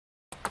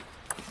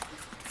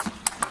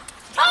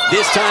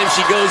This time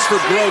she goes for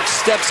broke,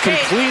 steps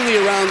completely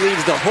around,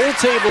 leaves the whole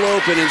table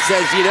open and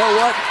says, you know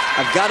what?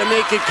 I've got to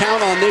make it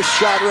count on this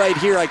shot right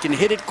here. I can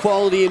hit it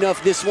quality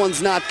enough. This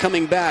one's not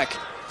coming back.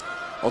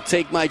 I'll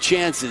take my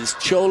chances.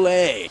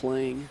 Chole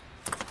playing.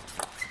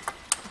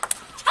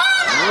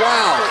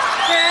 Wow.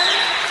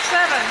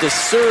 10-7. The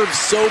serve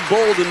so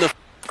bold in the...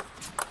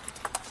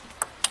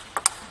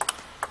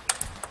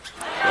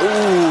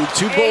 Ooh,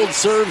 2 bold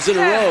serves in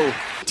a row.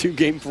 2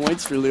 game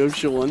points for Liu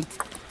Shiwen.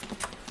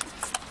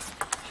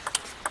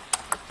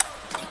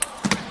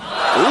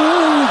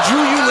 Ooh, Zhu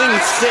Yuling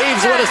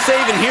saves. What a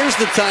save, and here's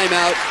the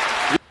timeout.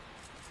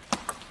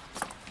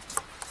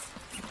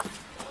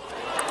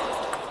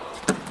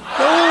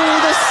 Oh,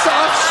 the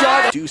soft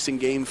shot. Deuce in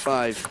game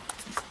 5.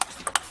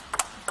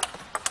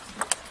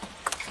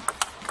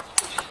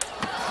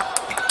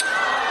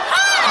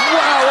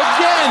 Wow,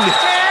 again.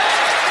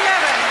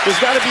 There's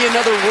got to be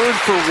another word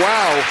for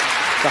wow.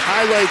 The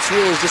highlights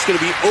reel is just going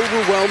to be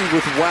overwhelmed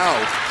with wow.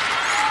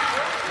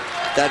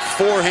 That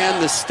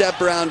forehand, the step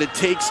around, it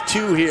takes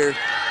 2 here.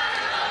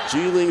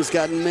 Zhu Yuling's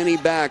gotten many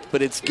back,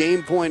 but it's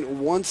game point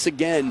once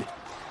again.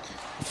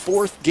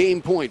 4th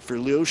game point for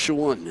Liu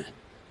Shiwen.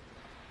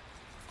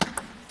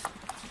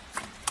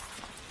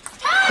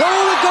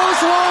 Oh, it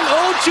goes long.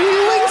 Oh, Zhu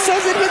Yuling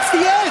says it hits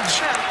the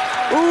edge.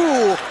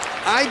 Ooh,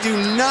 I do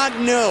not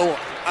know.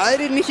 I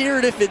didn't hear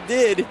it if it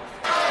did.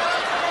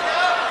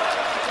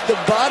 The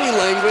body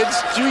language,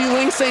 Zhu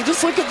Yuling saying,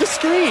 just look at the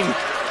screen.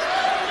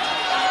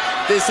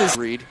 This is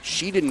Reed.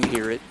 She didn't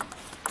hear it.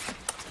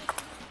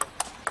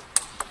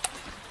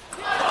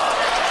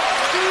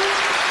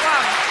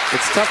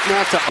 It's tough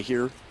not to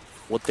hear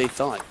what they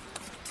thought.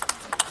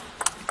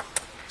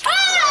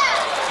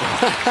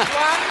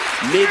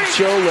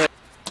 Mid-Chole.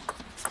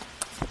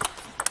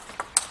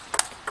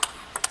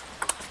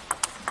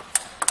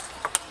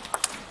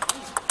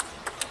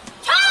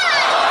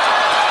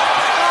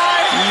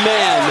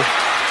 Man.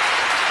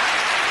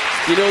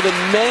 You know, the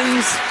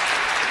men's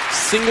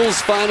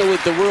singles final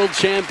at the World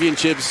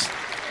Championships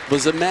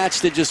was a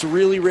match that just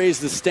really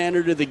raised the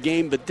standard of the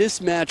game, but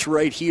this match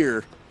right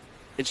here,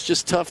 it's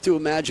just tough to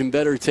imagine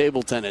better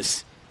table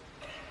tennis.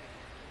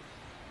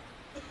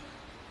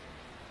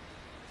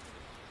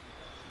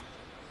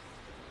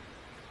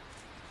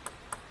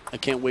 I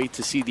can't wait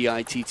to see the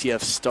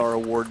ITTF Star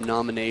Award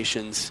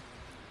nominations.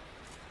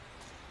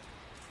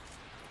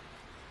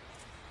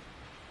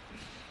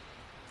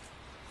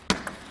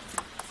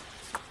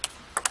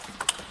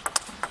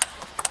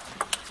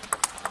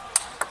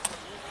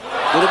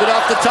 A little bit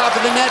off the top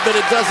of the net, but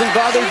it doesn't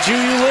bother Zhu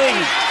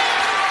Yuling.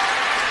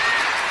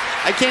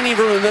 I can't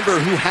even remember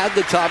who had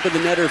the top of the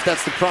net or if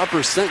that's the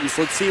proper sentence.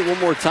 Let's see it one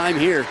more time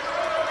here.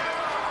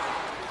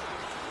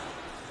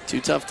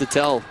 Too tough to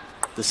tell.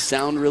 The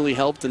sound really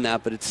helped in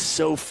that, but it's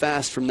so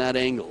fast from that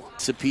angle.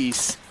 It's a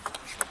piece.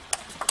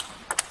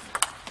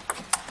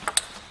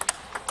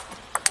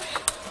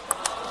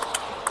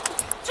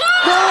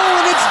 No,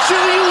 and it's Zhu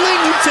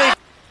Yuling who takes.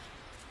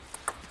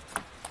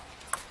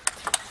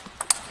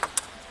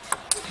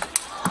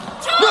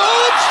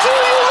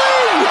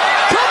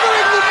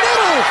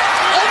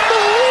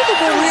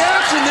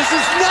 This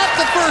is not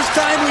the first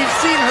time we've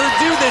seen her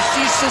do this.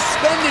 She's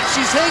suspended.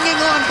 She's hanging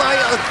on by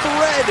a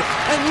thread,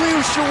 and Liu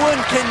Shiwen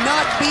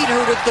cannot beat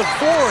her with the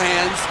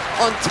forehands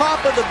on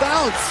top of the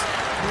bounce.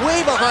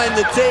 Way behind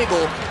the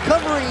table,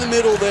 covering the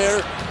middle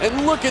there,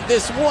 and look at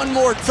this one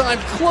more time.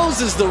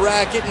 Closes the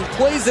racket and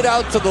plays it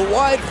out to the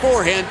wide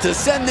forehand to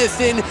send this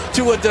in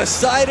to a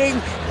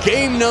deciding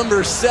game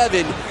number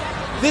 7.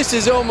 This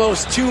is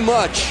almost too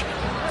much.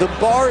 The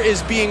bar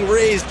is being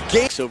raised.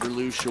 Games over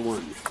Liu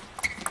Shiwen.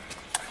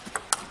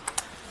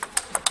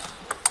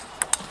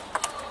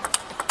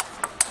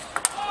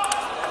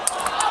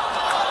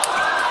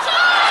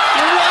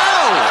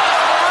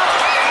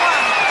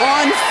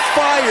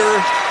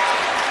 Fire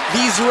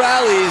these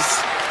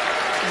rallies.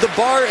 The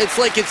bar, it's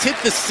like it's hit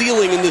the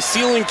ceiling and the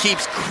ceiling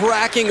keeps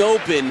cracking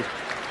open.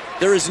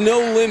 There is no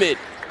limit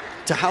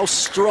to how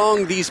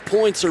strong these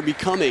points are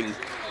becoming,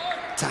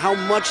 to how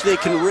much they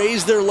can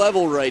raise their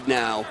level right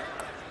now.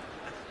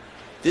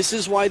 This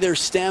is why their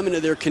stamina,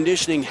 their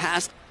conditioning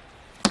has.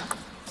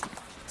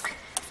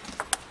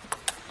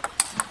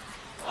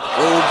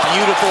 Oh,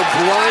 beautiful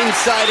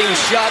blindsiding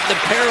shot. The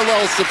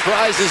parallel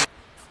surprises.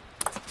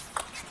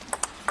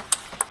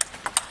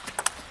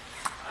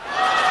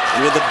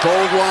 With a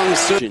bold long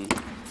surgeon.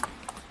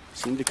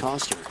 Seemed to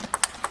cost her.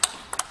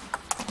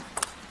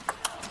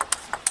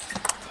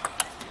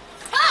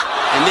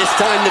 And this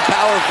time the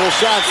powerful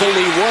shot's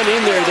only one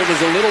in there that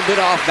was a little bit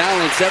off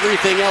balance.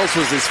 Everything else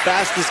was as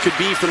fast as could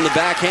be from the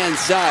backhand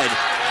side.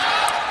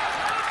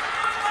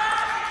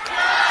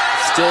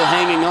 Still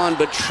hanging on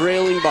but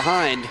trailing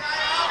behind.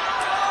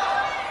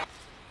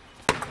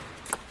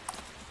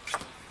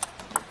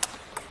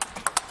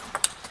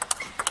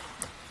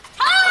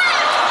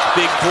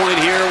 Big point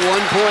here,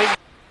 1 point.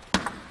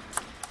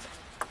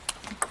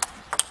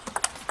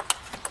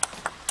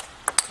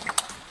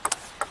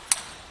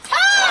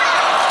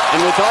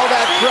 And with all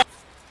that...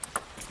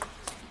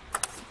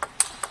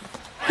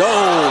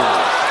 Oh!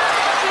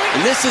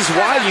 This is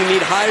why you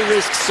need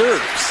high-risk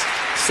serves.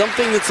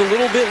 Something that's a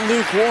little bit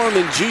lukewarm,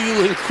 and Ju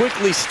Yuling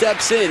quickly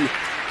steps in.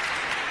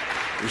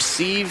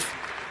 Receive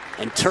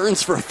and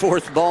turns for a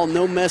fourth ball,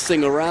 no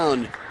messing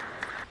around.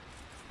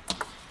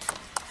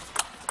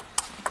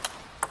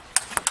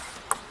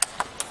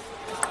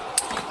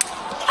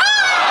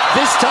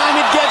 This time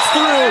it gets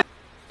through.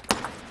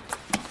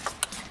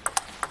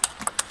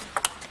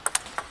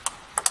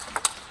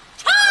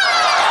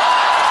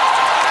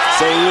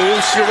 So Liu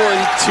Shiwen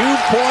 2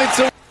 points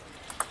away.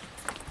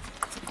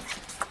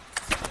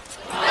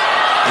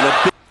 And a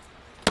big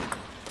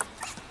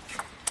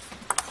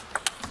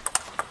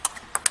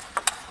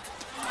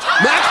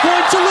match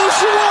point to Liu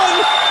Shiwen.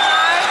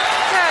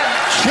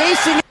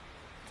 Chasing.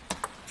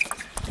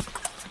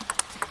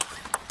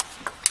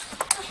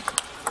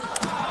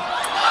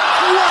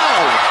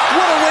 Wow,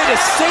 what a way to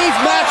save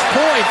match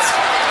points.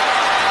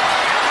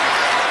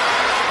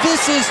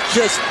 This is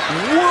just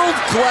world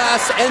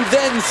class and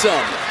then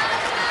some.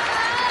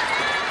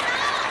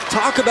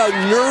 Talk about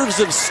nerves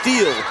of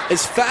steel.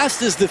 As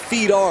fast as the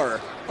feet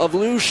are of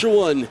Liu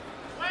Shiwen,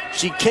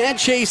 she can't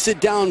chase it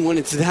down when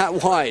it's that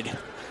wide.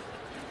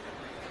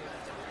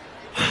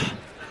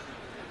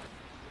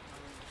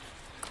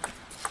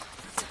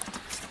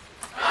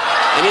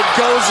 And it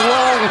goes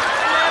long.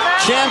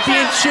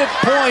 Championship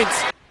points.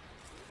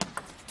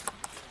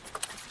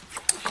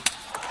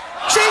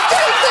 She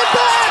takes it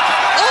back!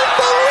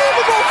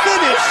 Unbelievable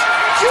finish!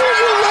 Ju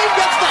Yuling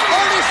gets the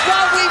hardest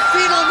shot we've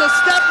seen on the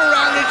step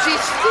around, and she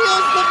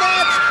steals the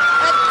match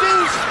at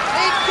deuce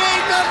in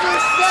game number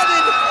 7.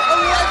 A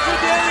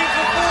legendary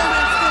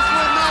performance. This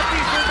will not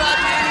be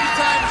forgotten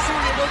anytime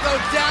soon. It will go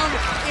down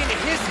in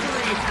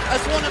history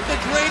as one of the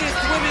greatest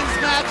women's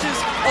matches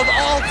of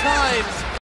all times.